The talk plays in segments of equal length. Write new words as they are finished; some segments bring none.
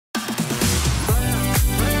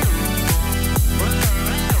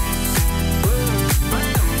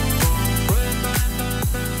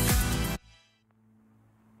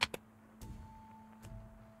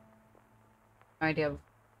No idea of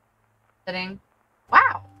setting.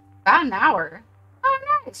 Wow, about an hour. Oh,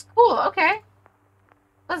 nice, cool. Okay,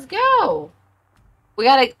 let's go. We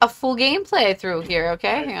got a full gameplay through here.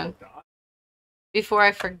 Okay, hang on. Before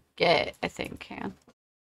I forget, I think. Hang on.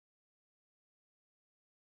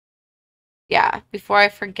 Yeah, before I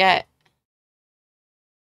forget.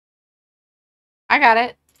 I got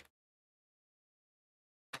it.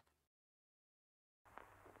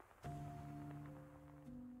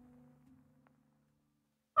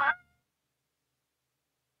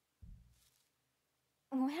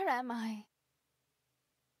 Where am I?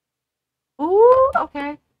 Ooh,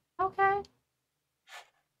 okay. Okay.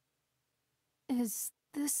 Is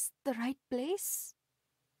this the right place?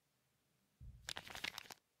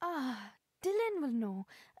 Ah, Dylan will know.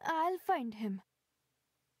 I'll find him.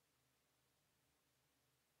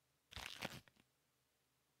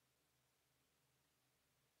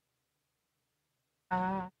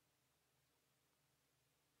 Uh,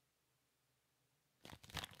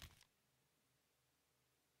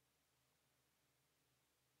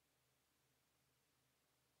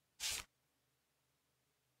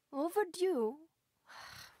 Overdue?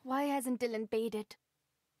 Why hasn't Dylan paid it?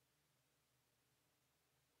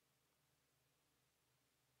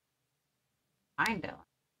 find Dylan.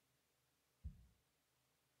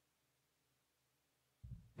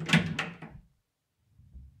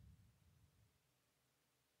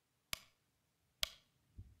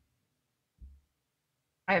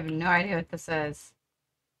 I have no idea what this is.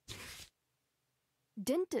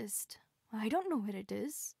 Dentist? I don't know where it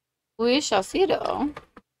is. We shall see, though.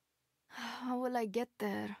 How will I get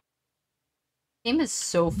there? Game is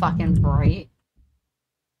so fucking bright.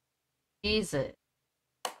 Jesus.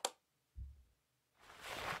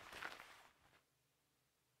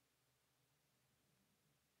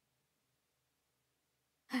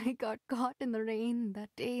 I got caught in the rain that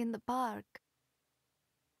day in the park.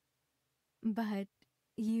 But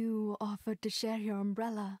you offered to share your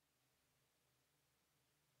umbrella.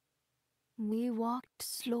 We walked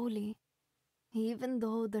slowly, even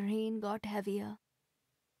though the rain got heavier.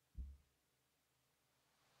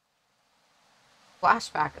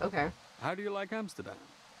 Flashback, okay. How do you like Amsterdam?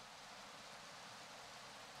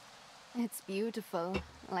 It's beautiful,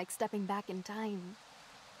 like stepping back in time.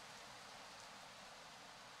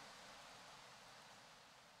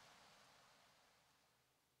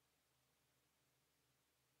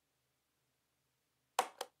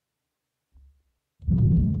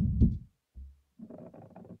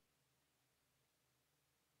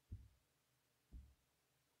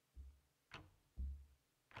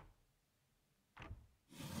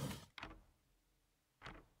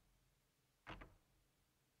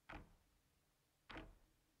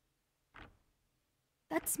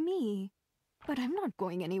 That's me. But I'm not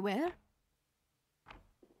going anywhere.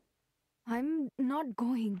 I'm not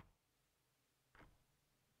going.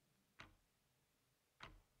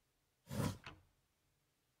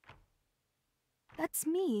 That's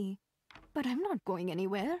me. But I'm not going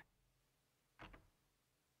anywhere.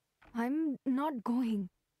 I'm not going.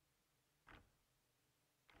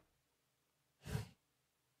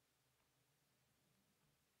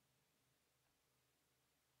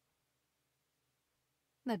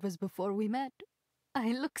 That was before we met.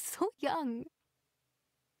 I look so young.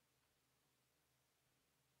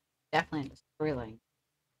 Definitely just thrilling.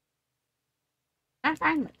 I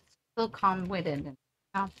find it still calm-witted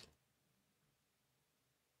and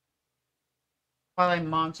while I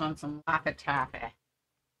munch on some Laffy Taffy.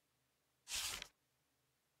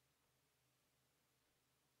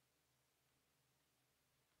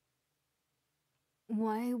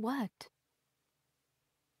 Why, what?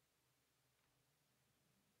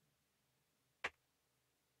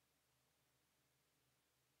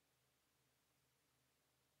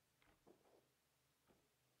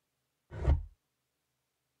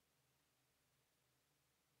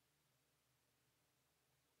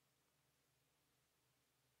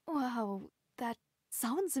 Wow, that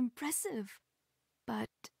sounds impressive. But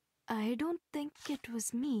I don't think it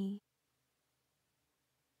was me.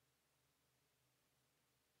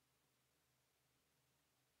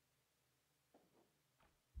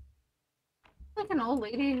 Like an old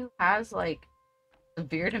lady who has like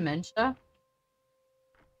severe dementia.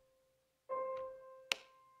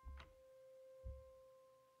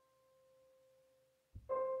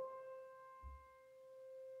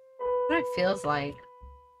 What it feels like.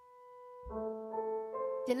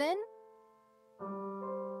 Dylan?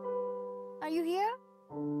 Are you here?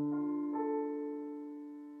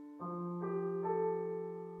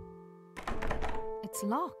 It's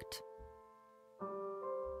locked.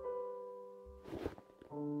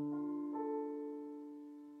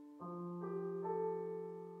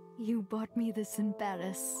 You bought me this in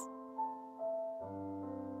Paris.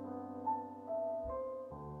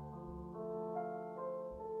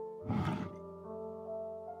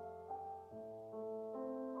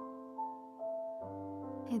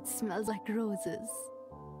 It smells like roses.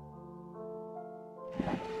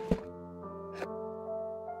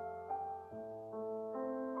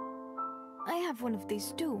 I have one of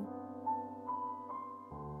these too.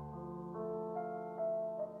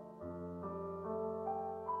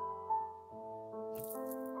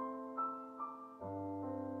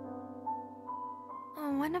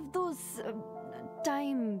 One of those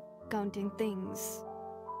time counting things.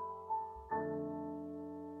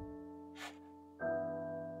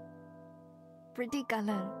 Pretty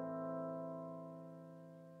color.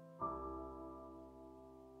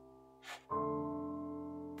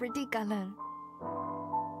 Pretty color.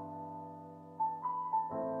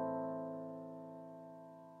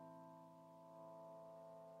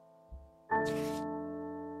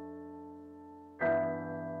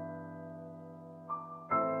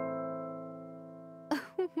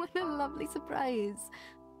 What a lovely surprise.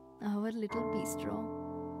 Our little bistro.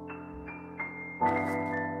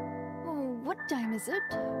 Oh, what time is it?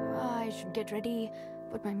 I should get ready,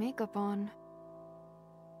 put my makeup on.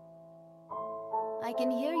 I can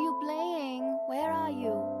hear you playing. Where are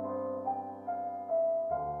you?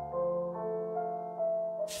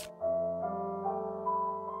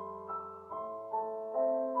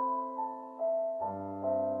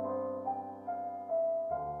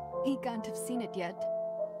 He can't have seen it yet.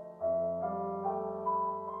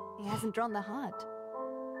 He hasn't drawn the heart.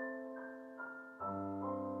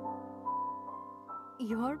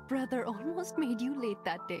 Your brother almost made you late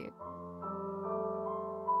that day.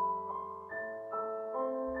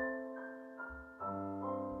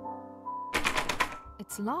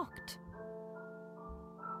 It's locked.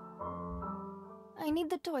 I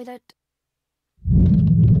need the toilet.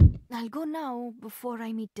 I'll go now before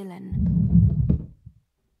I meet Dylan.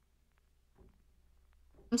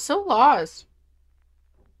 I'm so lost.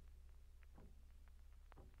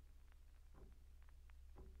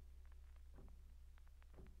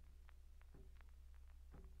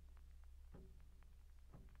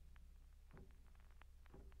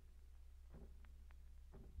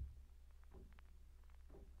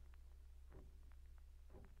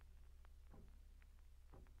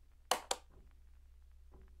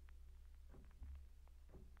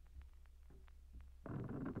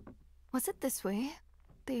 Was it this way?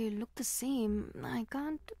 They look the same. I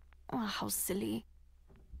can't... Oh, how silly.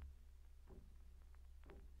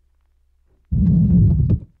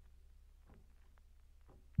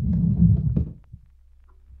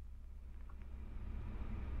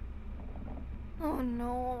 Oh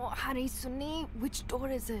no, Hari Sunni, which door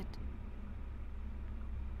is it?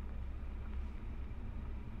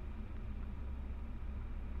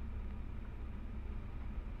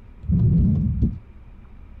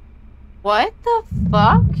 What the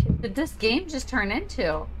fuck did this game just turn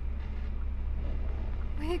into?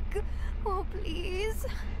 Quick, oh please.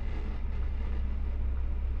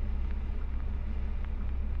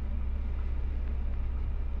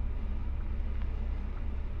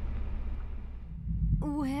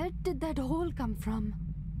 Where did that hole come from?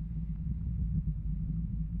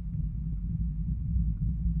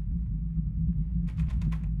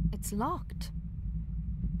 It's locked.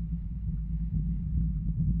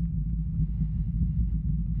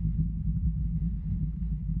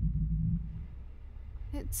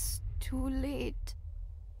 It's too late.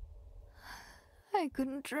 I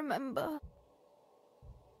couldn't remember.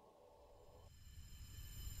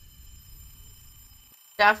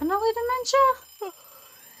 Definitely dementia?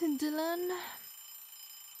 Dylan,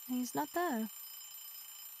 he's not there.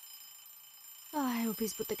 Oh, I hope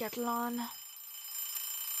he's put the kettle on.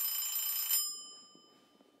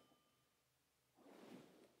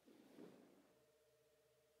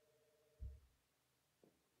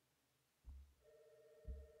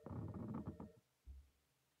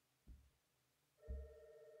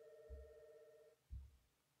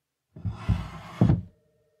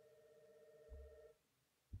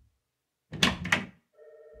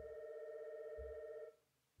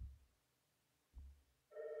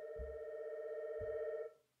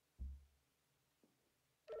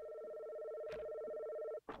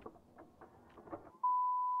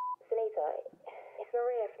 Sunita, it's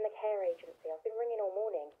Maria from the care agency. I've been ringing all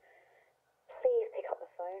morning. Please pick up the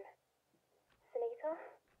phone. Sunita?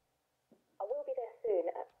 I will be there soon.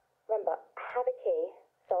 Remember, I have a key,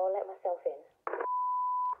 so I'll let myself in.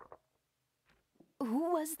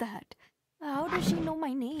 Who was that? How does she know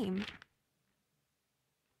my name?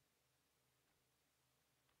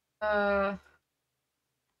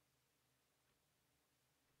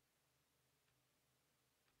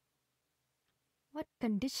 What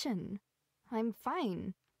condition? I'm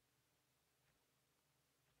fine.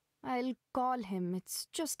 I'll call him. It's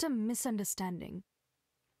just a misunderstanding.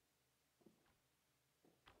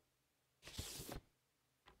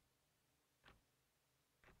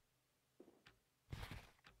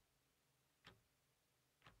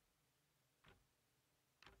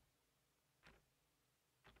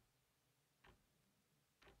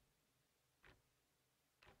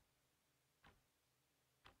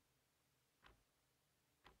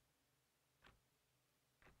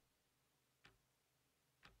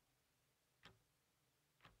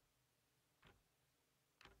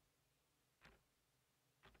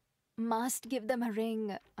 Must give them a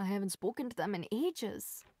ring. I haven't spoken to them in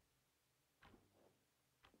ages.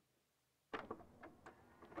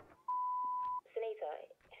 Sunita,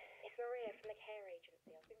 it's Maria from the care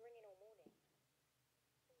agency. I've been ringing all morning.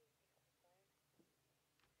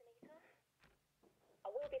 Please pick up the phone. Sunita? I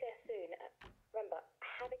will be there soon. Remember, I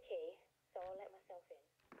have a key, so I'll let myself in.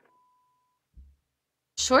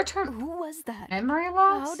 Short-term Who was that? memory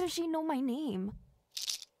loss? How does she know my name?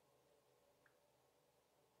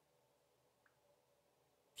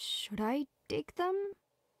 Should I take them?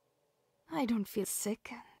 I don't feel sick.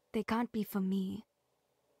 They can't be for me.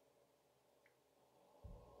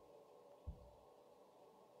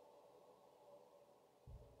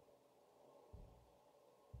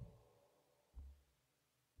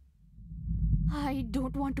 I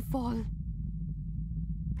don't want to fall.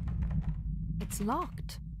 It's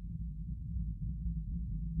locked.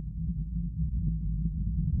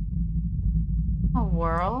 A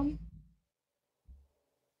world?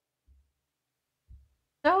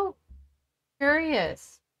 So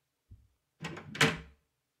curious.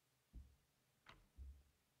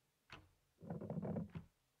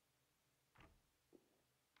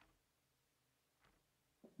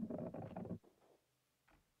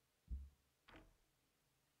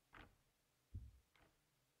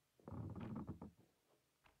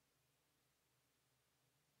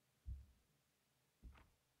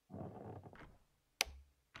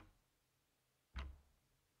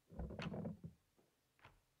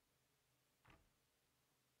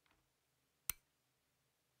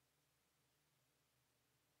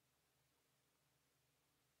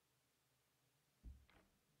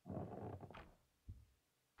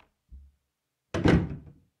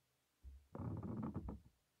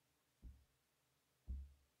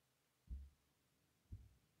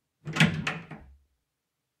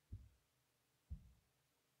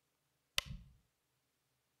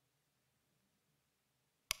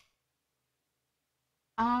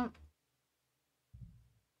 Um,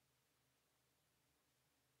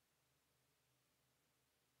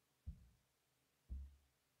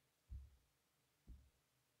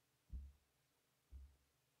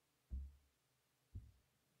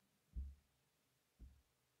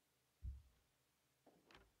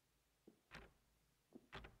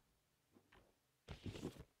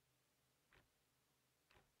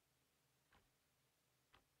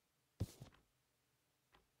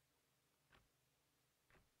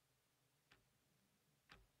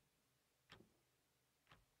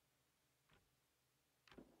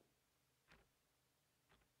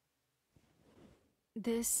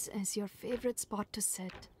 This is your favorite spot to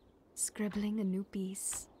sit, scribbling a new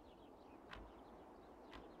piece.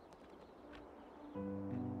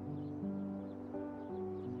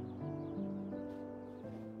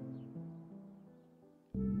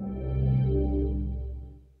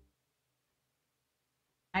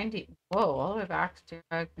 Whoa, all the way back to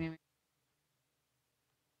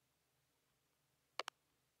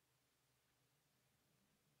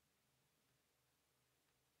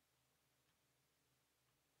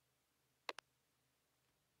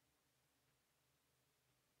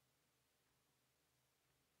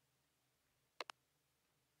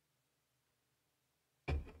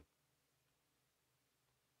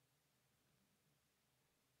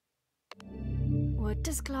What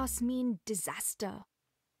does class mean, disaster?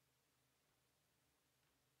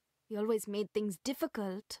 He always made things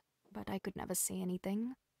difficult, but I could never say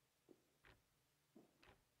anything.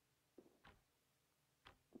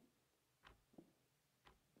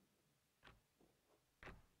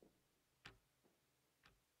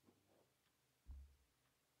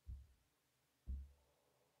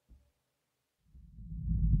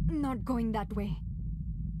 Not going that way.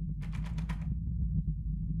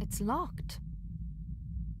 It's locked.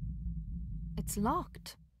 It's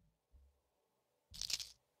locked.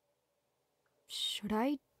 Should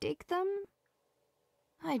I take them?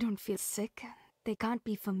 I don't feel sick. They can't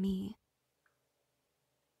be for me.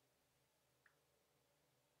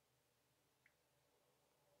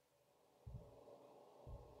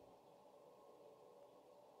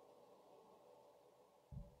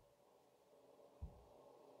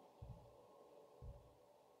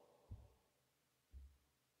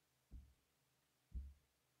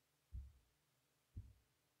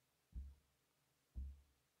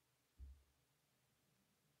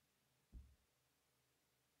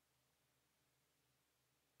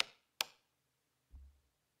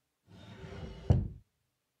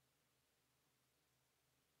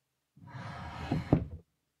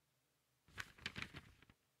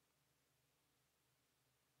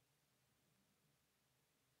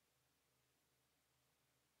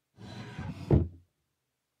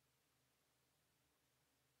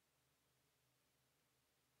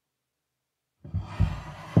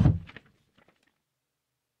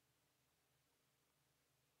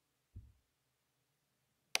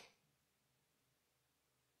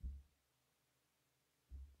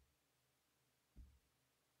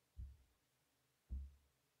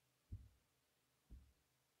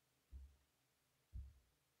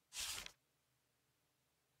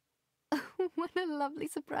 What a lovely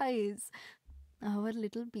surprise. Our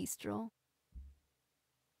little bistro.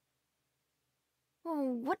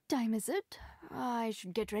 Oh, what time is it? I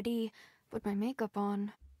should get ready, put my makeup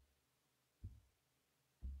on.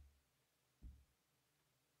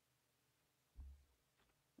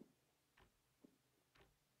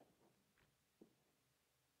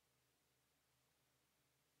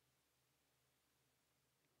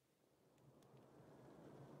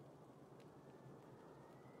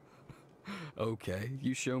 Okay,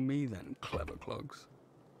 you show me then, clever clogs.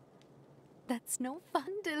 That's no fun,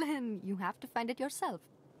 Dylan. You have to find it yourself.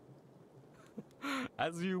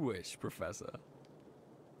 As you wish, Professor.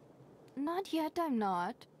 Not yet, I'm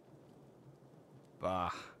not.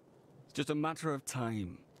 Bah, it's just a matter of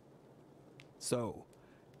time. So,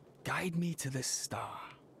 guide me to this star.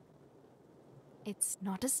 It's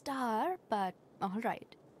not a star, but all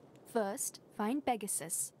right. First, find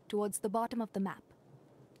Pegasus towards the bottom of the map.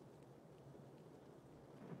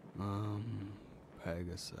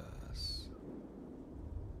 Pegasus.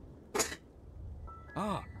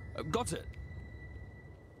 Ah, got it.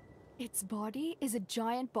 Its body is a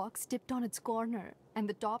giant box tipped on its corner, and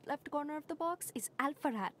the top left corner of the box is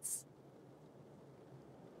Alpharats.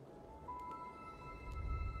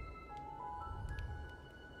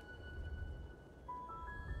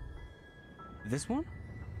 This one?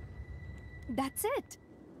 That's it!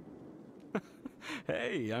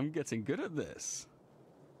 Hey, I'm getting good at this.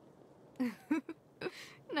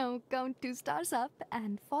 Now count 2 stars up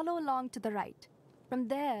and follow along to the right. From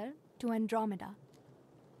there to Andromeda.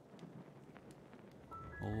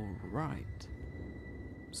 All right.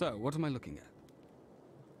 So, what am I looking at?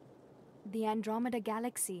 The Andromeda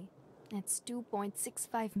Galaxy. It's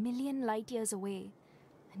 2.65 million light years away,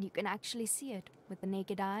 and you can actually see it with the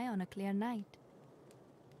naked eye on a clear night.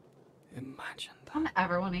 Imagine I don't that.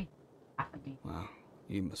 ever want to happen to me. Wow,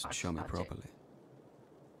 you must Watch show me Logic. properly.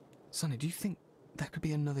 Sonny, do you think there could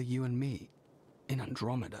be another you and me in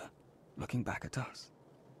Andromeda looking back at us?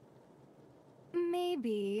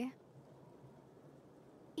 Maybe.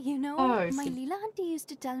 You know, Oh, my so- Leela auntie used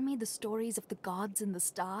to tell me the stories of the gods and the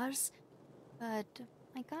stars, but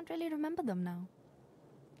I can't really remember them now.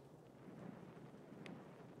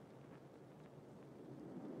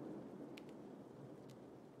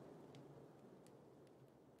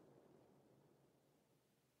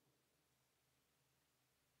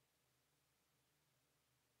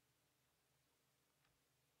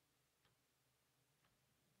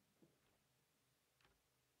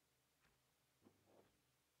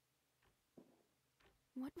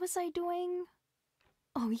 What was I doing?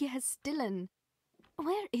 Oh, yes, Dylan.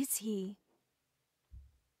 Where is he?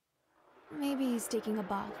 Maybe he's taking a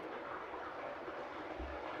bath.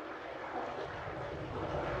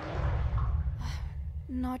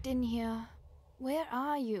 Not in here. Where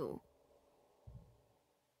are you?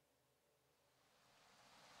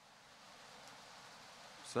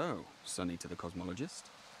 So, Sonny to the cosmologist,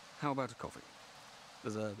 how about a coffee?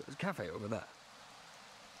 There's a cafe over there.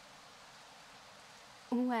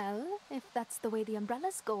 Well, if that's the way the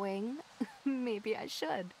umbrella's going, maybe I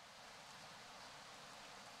should.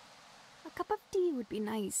 A cup of tea would be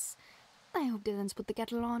nice. I hope Dylan's put the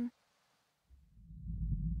kettle on.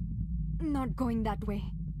 Not going that way.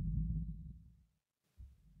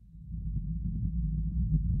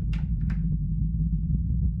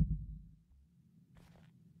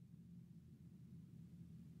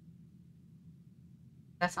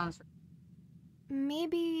 That sounds.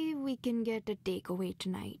 Maybe we can get a takeaway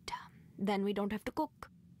tonight. Then we don't have to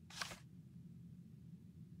cook.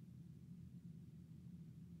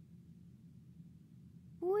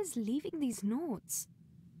 Who is leaving these notes?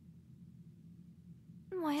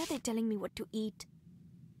 Why are they telling me what to eat?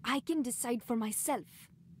 I can decide for myself.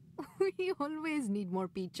 We always need more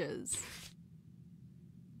peaches.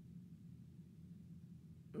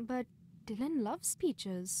 But Dylan loves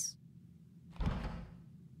peaches.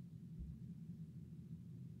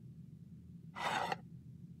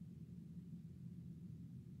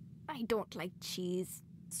 I don't like cheese.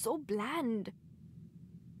 So bland.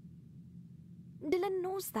 Dylan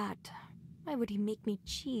knows that. Why would he make me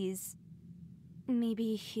cheese?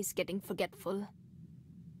 Maybe he's getting forgetful.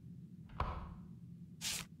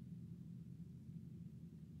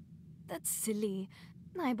 That's silly.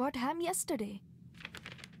 I bought ham yesterday.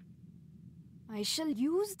 I shall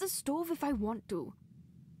use the stove if I want to.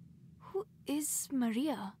 Who is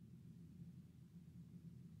Maria?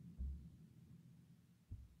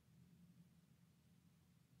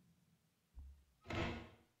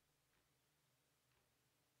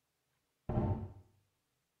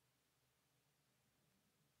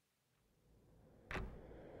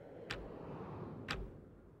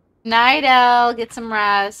 Night, Elle. Get some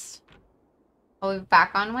rest. We'll be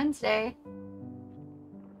back on Wednesday.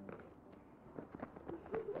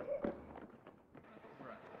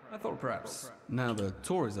 I thought perhaps, now the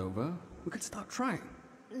tour is over, we could start trying.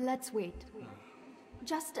 Let's wait.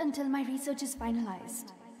 Just until my research is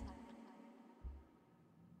finalized.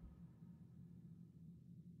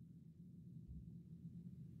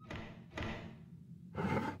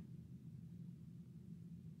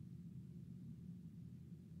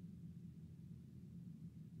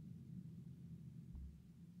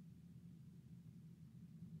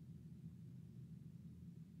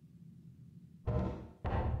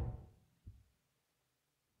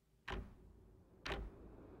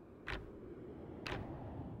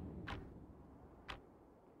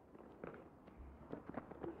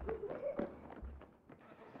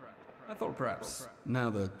 I thought perhaps, now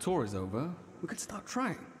the tour is over, we could start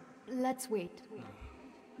trying. Let's wait.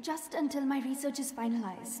 Just until my research is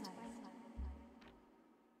finalized.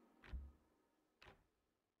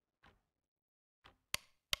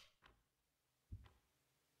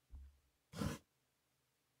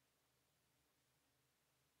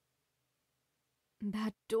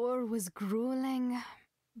 That tour was grueling,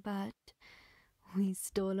 but we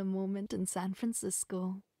stole a moment in San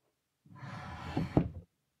Francisco.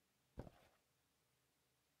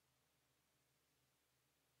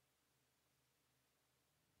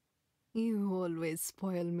 You always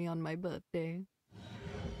spoil me on my birthday.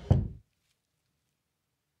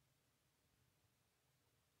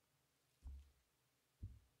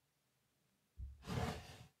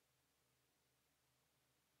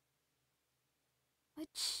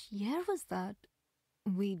 Which year was that?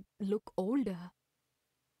 We look older.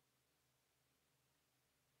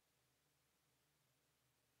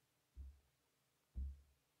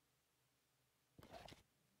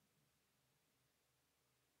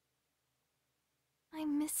 I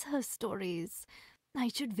miss her stories. I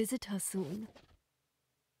should visit her soon.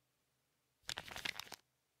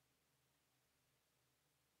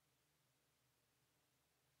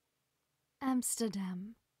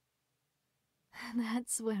 Amsterdam.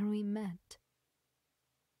 That's where we met.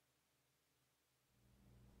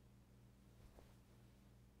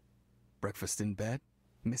 Breakfast in bed,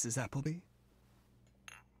 Mrs. Appleby?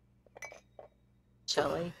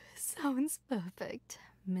 Chilly. Sounds perfect,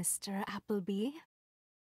 Mr. Appleby.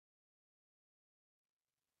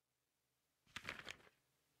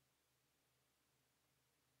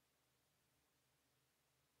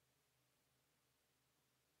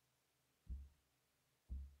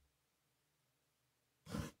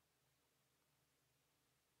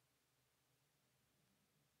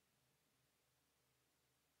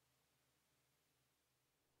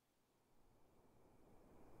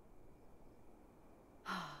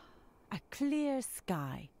 A clear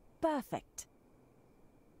sky. Perfect.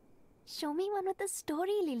 Show me one with a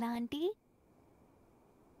story, Lila Auntie.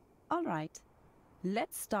 All right.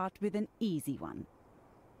 Let's start with an easy one.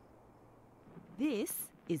 This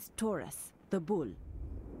is Taurus, the bull.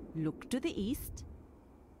 Look to the east.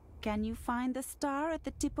 Can you find the star at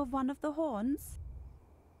the tip of one of the horns?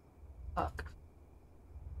 Fuck.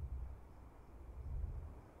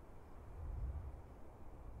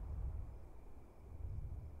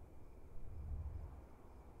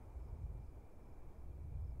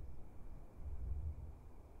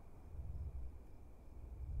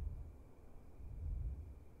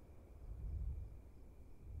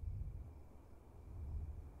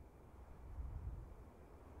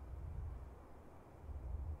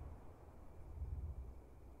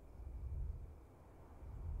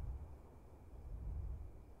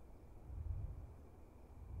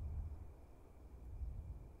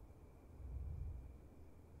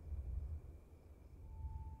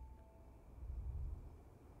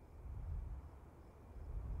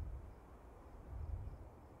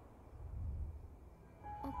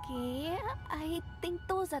 Okay, I think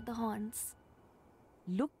those are the horns.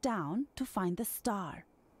 Look down to find the star.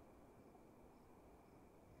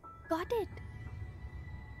 Got it.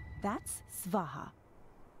 That's Svaha.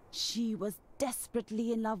 She was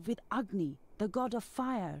desperately in love with Agni, the god of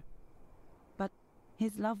fire. But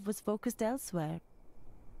his love was focused elsewhere.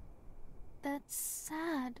 That's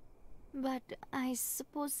sad. But I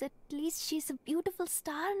suppose at least she's a beautiful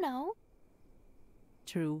star now.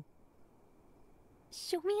 True.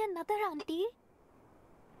 Show me another, Auntie.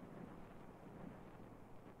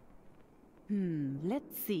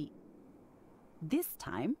 Let's see. This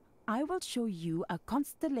time, I will show you a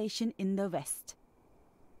constellation in the west.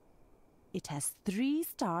 It has 3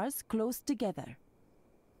 stars close together.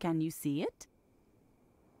 Can you see it?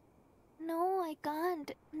 No, I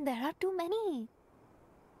can't. There are too many.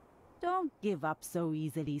 Don't give up so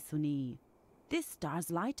easily, Suni. This star's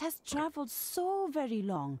light has traveled so very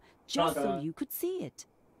long just so you could see it.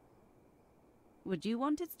 Would you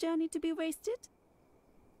want its journey to be wasted?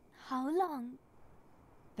 How long?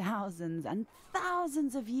 Thousands and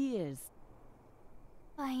thousands of years.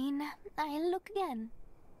 Fine, I'll look again.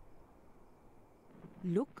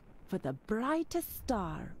 Look for the brightest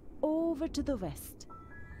star over to the west.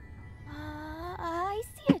 I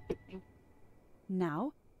see it.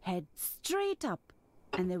 Now head straight up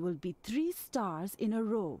and there will be 3 stars in a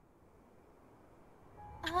row.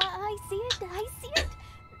 I see it. I see it.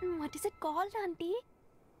 What is it called, Auntie?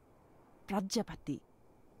 Prajapati.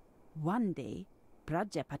 One day,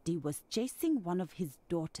 Prajapati was chasing one of his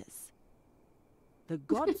daughters. The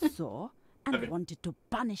gods saw and wanted to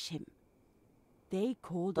punish him. They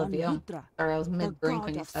called on Rudra, Sorry, I was the mid-drink god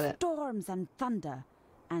when you of said it. storms and thunder,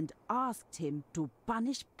 and asked him to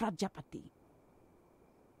punish Prajapati.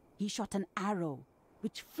 He shot an arrow,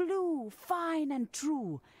 which flew fine and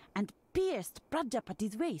true, and pierced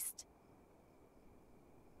Prajapati's waist.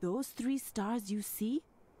 Those 3 stars you see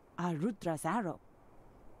are Rudra's arrow.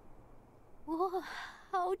 Whoa,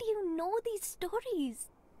 how do you know these stories?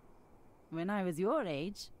 When I was your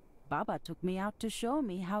age, Baba took me out to show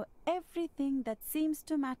me how everything that seems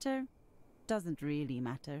to matter doesn't really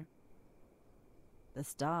matter. The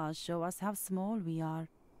stars show us how small we are.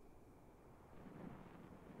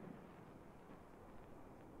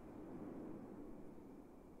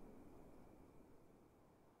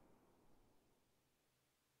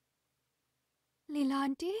 Leela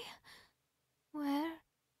Auntie?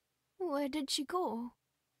 Where did she go?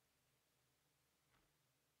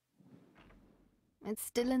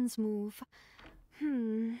 It's Dylan's move.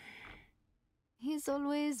 He's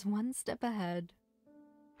always one step ahead.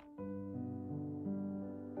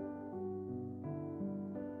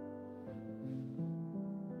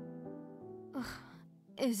 Ugh,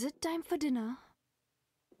 is it time for dinner?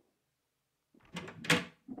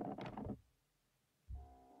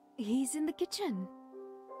 He's in the kitchen.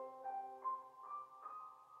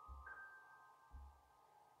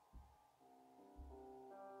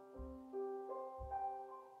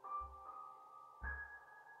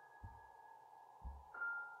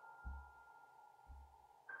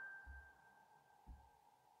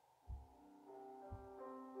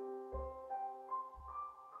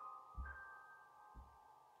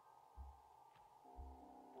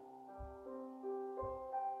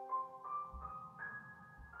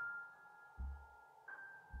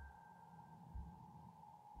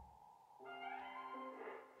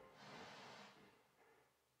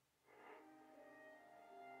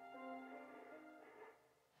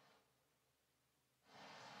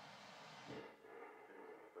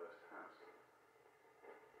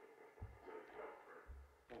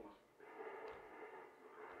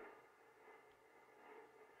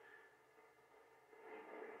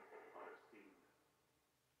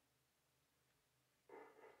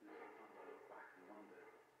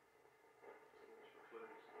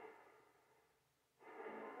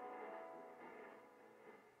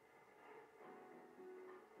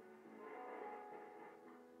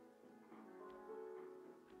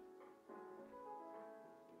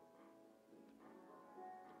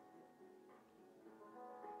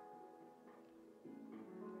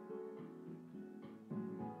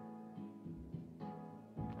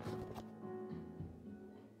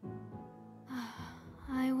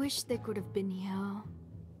 I wish they could have been here.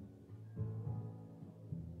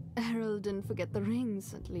 Errol didn't forget the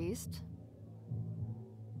rings, at least.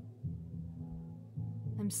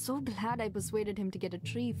 I'm so glad I persuaded him to get a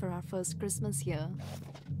tree for our first Christmas here.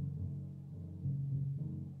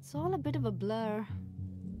 It's all a bit of a blur.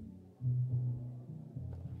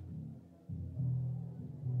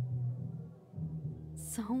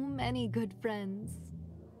 So many good friends.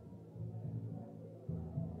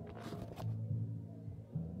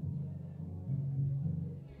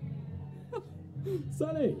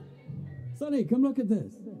 Sonny! Sonny, come look at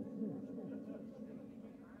this.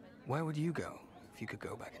 Where would you go if you could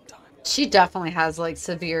go back in time? She definitely has like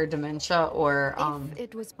severe dementia or If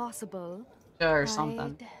it was possible, or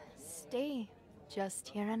something. I'd stay just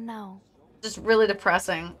here and now. Just really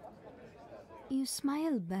depressing. You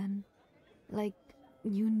smiled, Ben. Like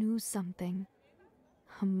you knew something.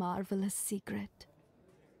 A marvelous secret.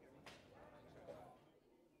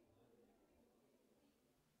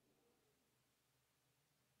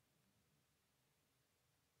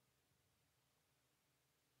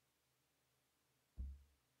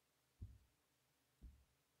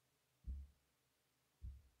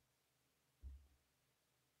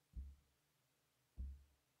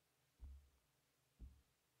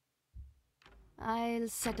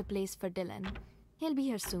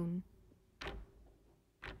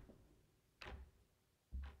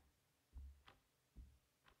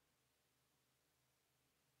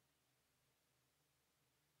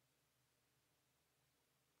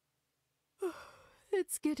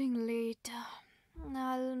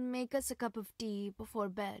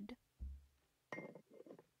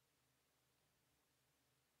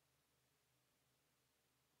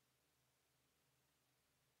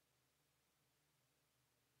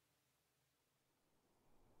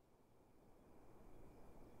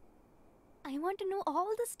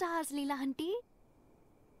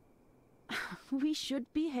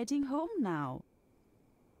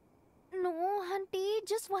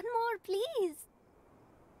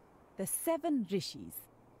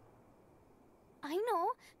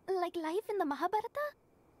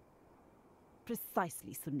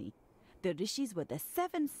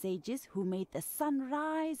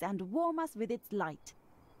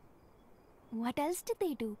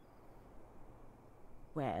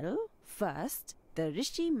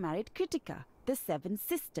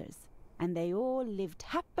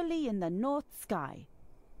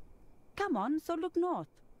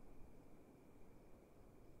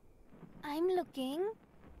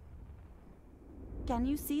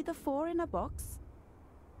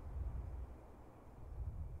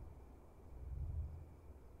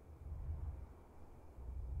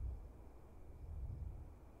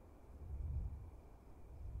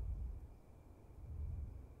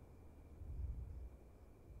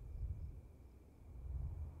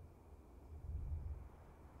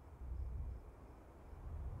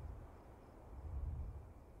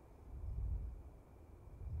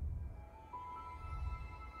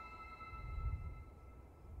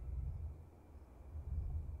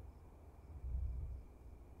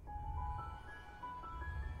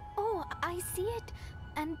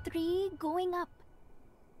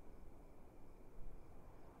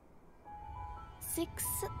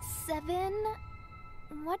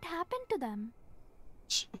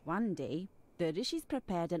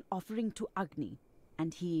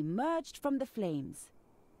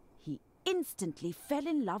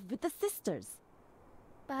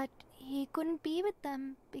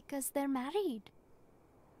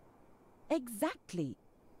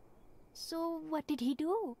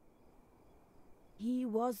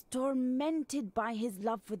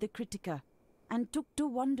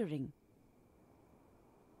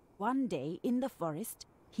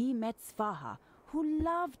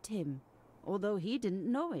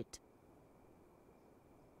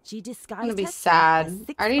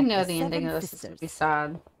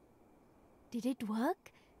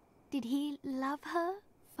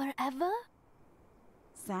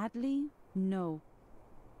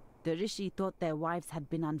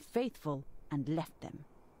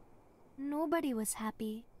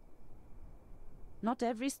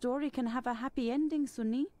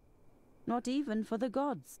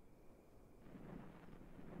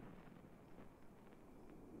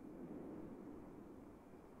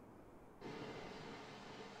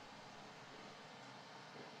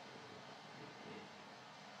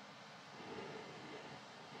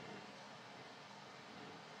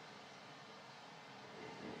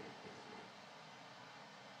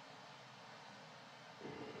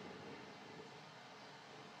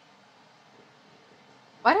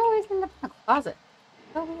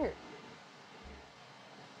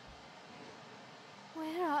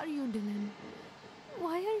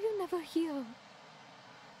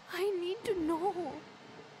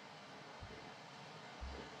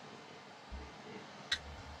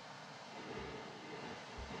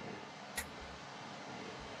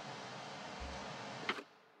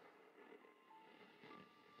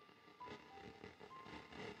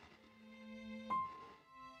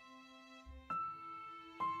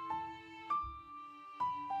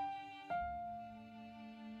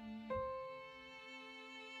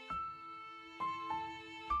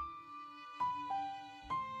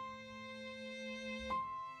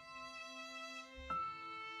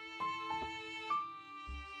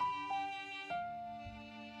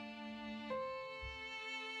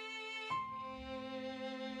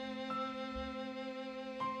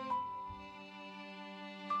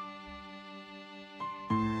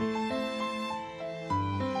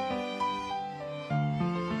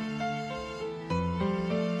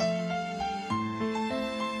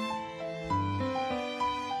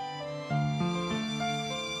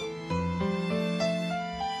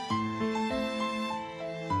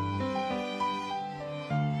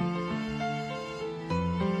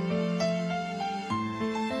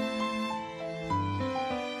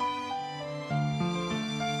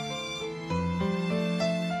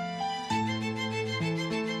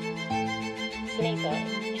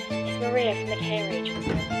 it's Maria from the care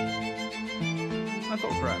agency. I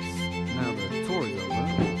thought perhaps now the tour is over.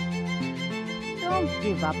 Don't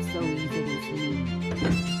give up so easily, Sunil.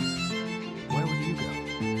 Where will you go?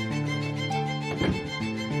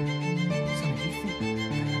 Sonny, do you think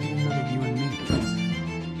another you and me?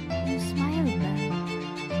 You smiled then.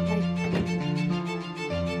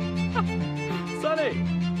 Like, Sonny!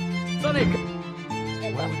 Sonny!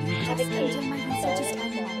 Remember, have a key. until my research is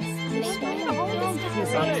finalized. You smiled.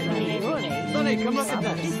 Sonny, come look at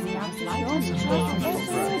this!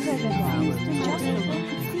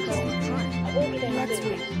 I will be there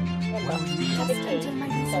soon. Remember, have a key. Until my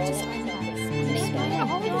research is finalized. You smiled.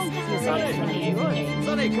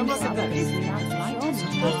 Sonny, come look at this! I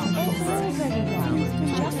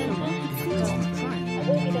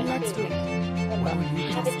will be there soon. Remember,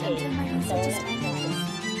 have a key. Until my research is finalized.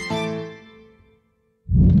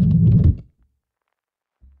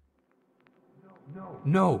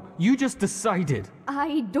 No, you just decided.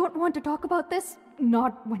 I don't want to talk about this.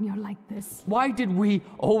 Not when you're like this. Why did we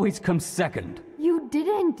always come second? You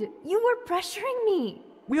didn't. You were pressuring me.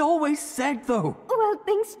 We always said, though. Well,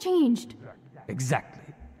 things changed.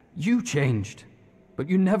 Exactly. You changed. But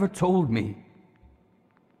you never told me.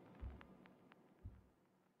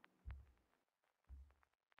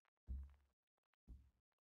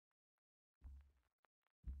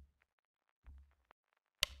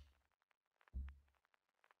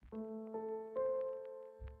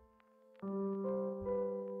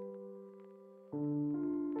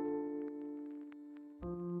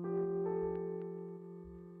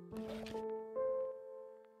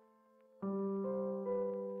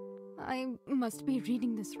 I must be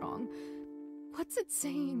reading this wrong. What's it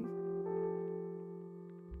saying?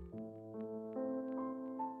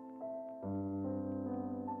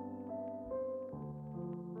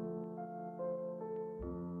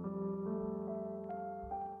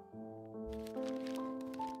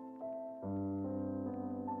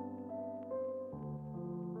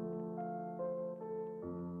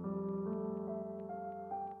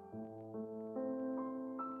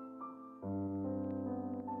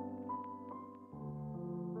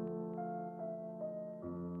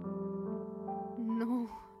 No,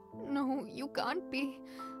 no, you can't be.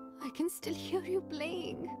 I can still hear you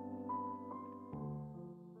playing.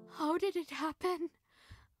 How did it happen?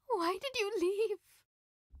 Why did you leave?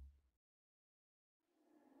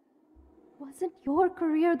 Wasn't your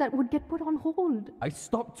career that would get put on hold? I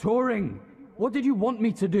stopped touring. What did you want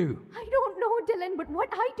me to do? I don't know, Dylan, but what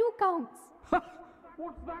I do counts.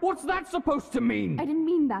 What's that supposed to mean? I didn't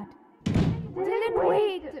mean that. Dylan,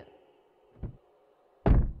 wait!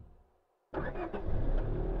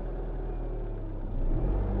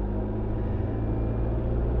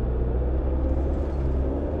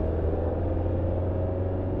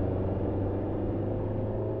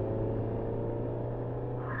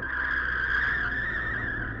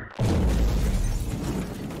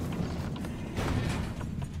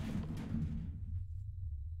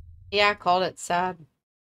 Yeah, I called it sad.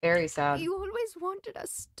 Very sad. You always wanted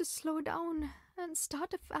us to slow down and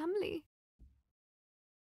start a family.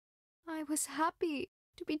 I was happy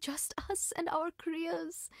to be just us and our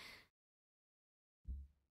careers.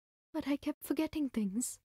 But I kept forgetting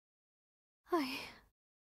things.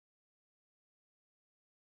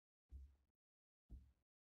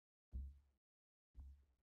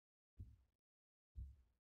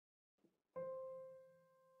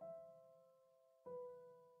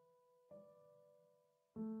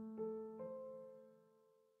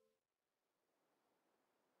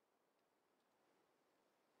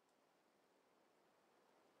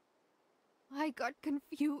 I got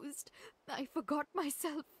confused. I forgot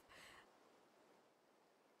myself.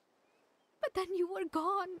 But then you were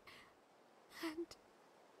gone. And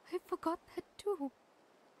I forgot that too.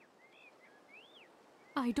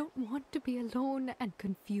 I don't want to be alone and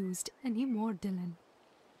confused anymore, Dylan.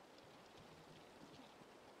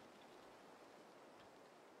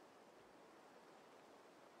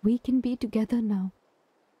 We can be together now.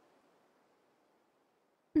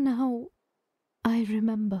 Now, I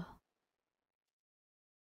remember.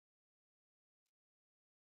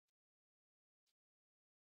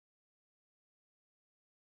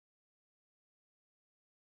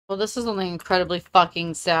 Well, this is only incredibly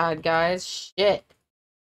fucking sad, guys. Shit.